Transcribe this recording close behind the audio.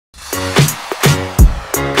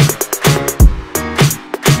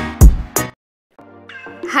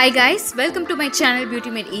Hi guys, welcome to my channel Beauty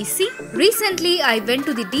Made Easy. Recently, I went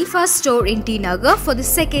to the DIFA store in Nagar for the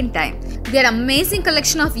second time. Their amazing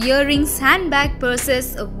collection of earrings, handbag,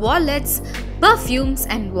 purses, wallets, perfumes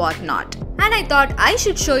and whatnot. And I thought I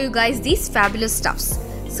should show you guys these fabulous stuffs.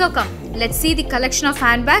 So come, let's see the collection of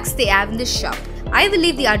handbags they have in this shop. I will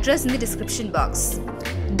leave the address in the description box.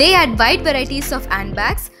 They had wide varieties of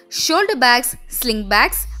handbags, shoulder bags, sling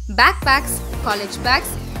bags, backpacks, college bags,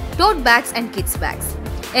 tote bags and kids bags.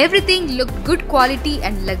 Everything looked good quality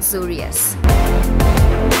and luxurious.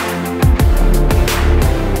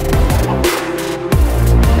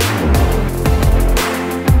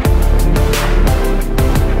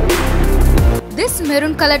 This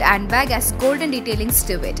maroon colored handbag has golden detailings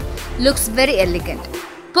to it. Looks very elegant.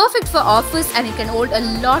 Perfect for office and it can hold a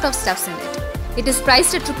lot of stuffs in it. It is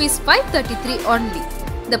priced at Rs 533 only.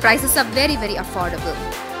 The prices are very affordable.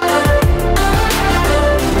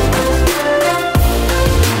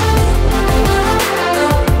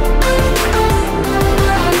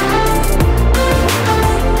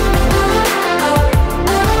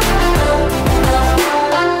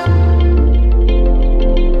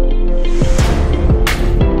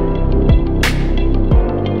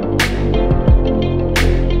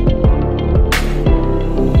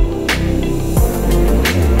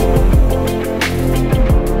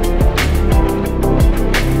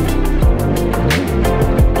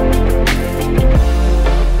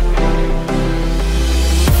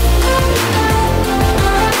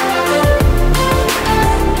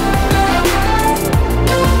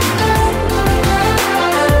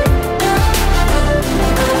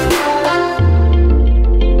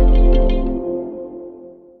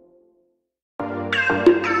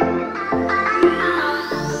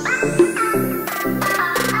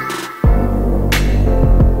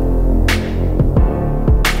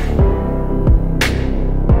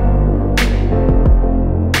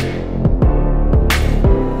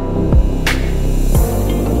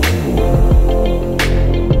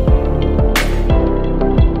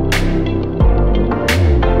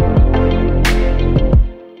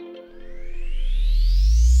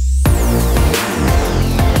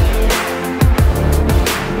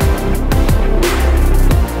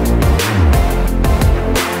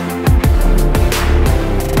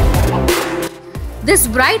 This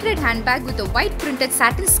bright red handbag with a white printed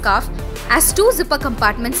satin scarf has 2 zipper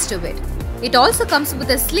compartments to it. It also comes with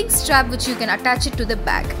a sling strap which you can attach it to the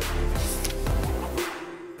bag.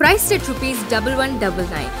 Priced at Rs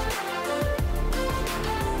 1199.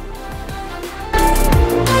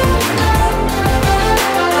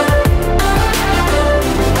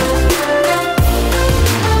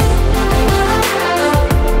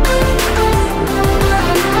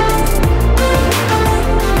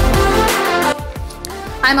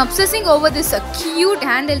 I'm obsessing over this cute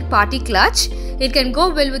handheld party clutch. It can go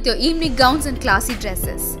well with your evening gowns and classy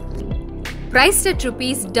dresses. Priced at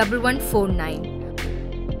Rs 1149.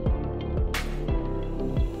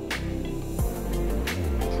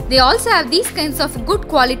 They also have these kinds of good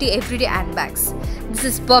quality everyday handbags. This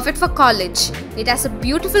is perfect for college. It has a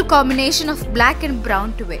beautiful combination of black and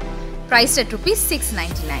brown to it. Priced at Rs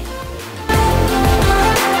 699.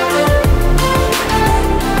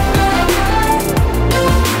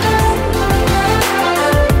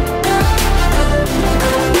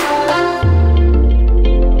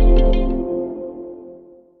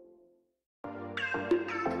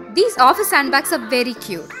 These office handbags are very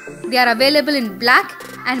cute. They are available in black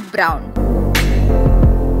and brown.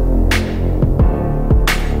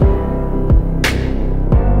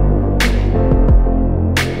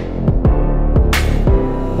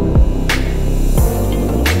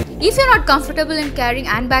 If you are not comfortable in carrying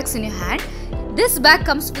handbags in your hand, this bag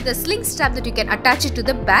comes with a sling strap that you can attach it to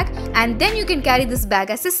the bag and then you can carry this bag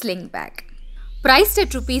as a sling bag. Priced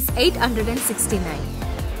at Rs 869.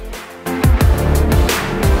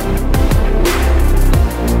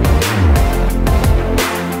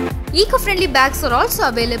 Eco-friendly bags are also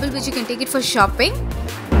available which you can take it for shopping.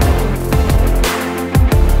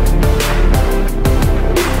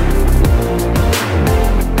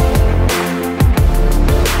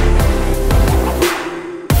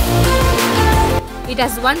 It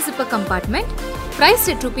has 1 zipper compartment, priced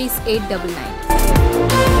at Rs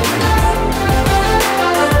 899.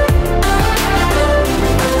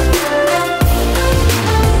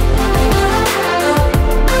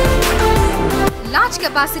 Large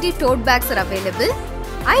capacity tote bags are available.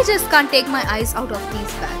 I just can't take my eyes out of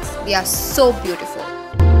these bags. They are so beautiful.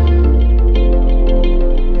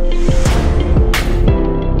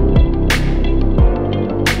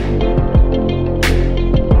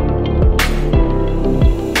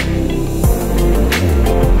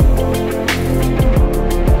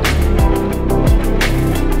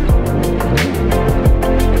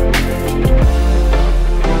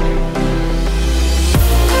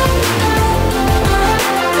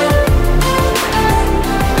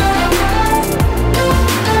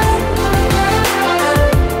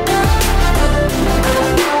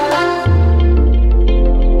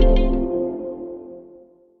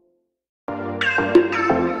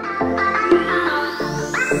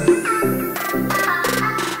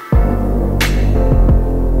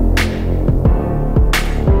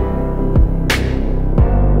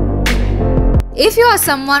 If you are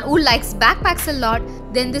someone who likes backpacks a lot,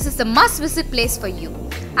 then this is a must-visit place for you.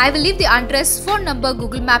 I will leave the address, phone number,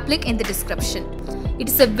 Google Map link in the description. It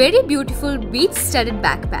is a very beautiful beach-studded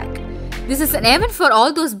backpack. This is an heaven for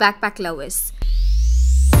all those backpack lovers.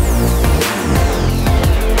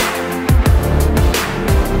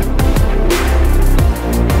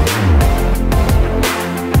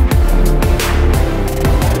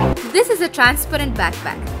 This is a transparent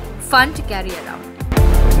backpack, fun to carry around.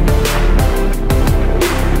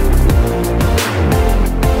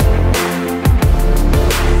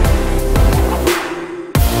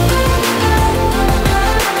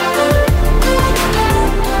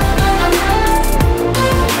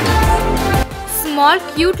 Small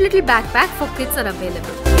cute little backpack for kids are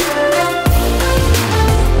available.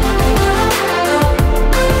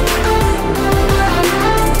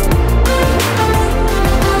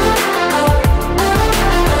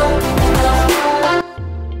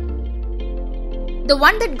 The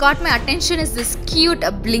one that got my attention is this cute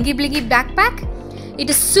blingy backpack. It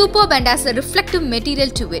is superb and has a reflective material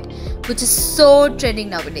to it, which is so trending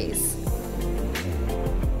nowadays.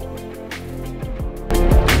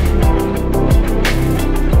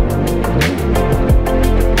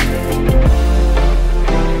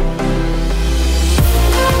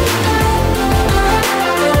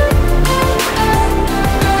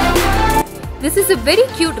 This is a very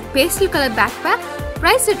cute pastel color backpack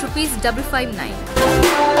priced at ₹559.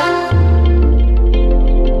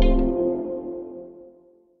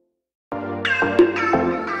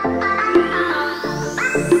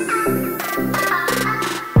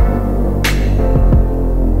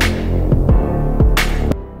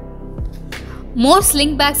 More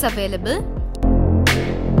sling bags available.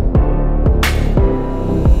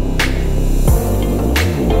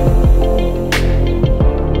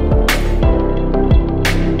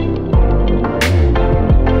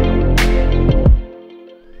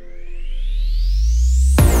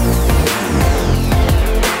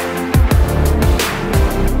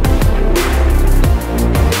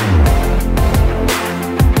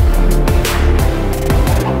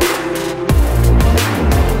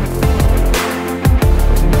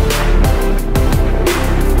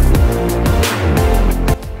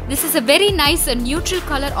 This is a very nice and neutral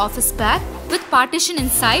color office bag with partition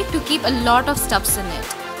inside to keep a lot of stuffs in it.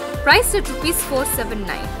 Priced at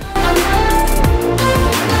 ₹479.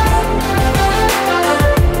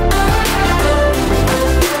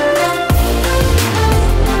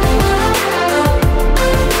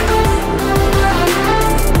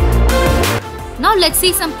 Now let's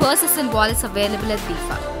see some purses and wallets available at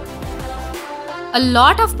DIFA. A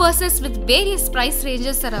lot of purses with various price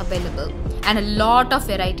ranges are available and a lot of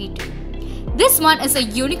variety too. This one is a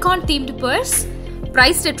unicorn themed purse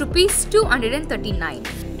priced at ₹239.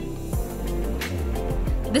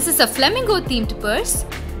 This is a flamingo themed purse.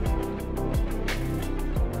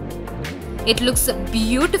 It looks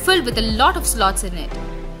beautiful with a lot of slots in it.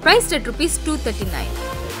 Priced at ₹239.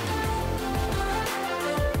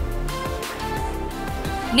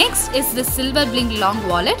 Next is the silver bling long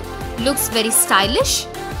wallet. Looks very stylish.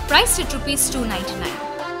 Priced at ₹299.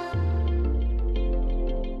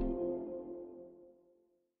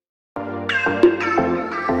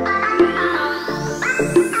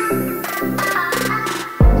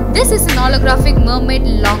 This is an holographic mermaid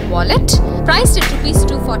long wallet, priced at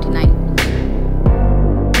 ₹249.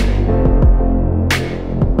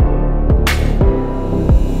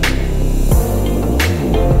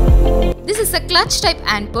 This is a clutch type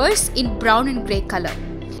hand purse in brown and grey color,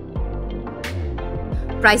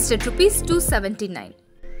 priced at ₹279.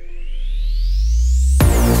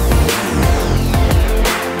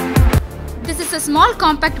 This is a small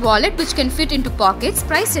compact wallet which can fit into pockets,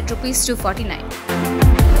 priced at ₹249.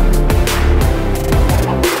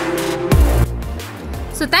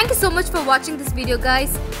 So thank you so much for watching this video,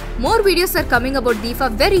 guys. More videos are coming about DIFA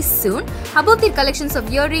very soon, about their collections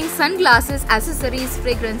of earrings, sunglasses, accessories,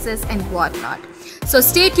 fragrances and whatnot. So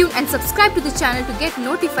stay tuned and subscribe to the channel to get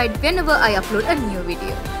notified whenever I upload a new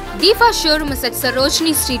video. DIFA showroom is at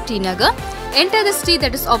Sarojini Street, T Nagar. Enter the street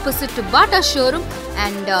that is opposite to Bata showroom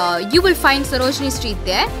and you will find Sarojini Street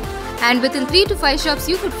there. And within 3 to 5 shops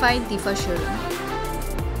you could find DIFA showroom.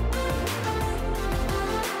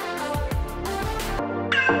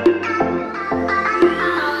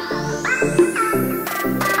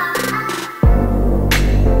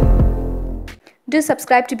 Do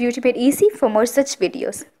subscribe to Beauty Made Easy for more such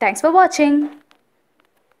videos. Thanks for watching.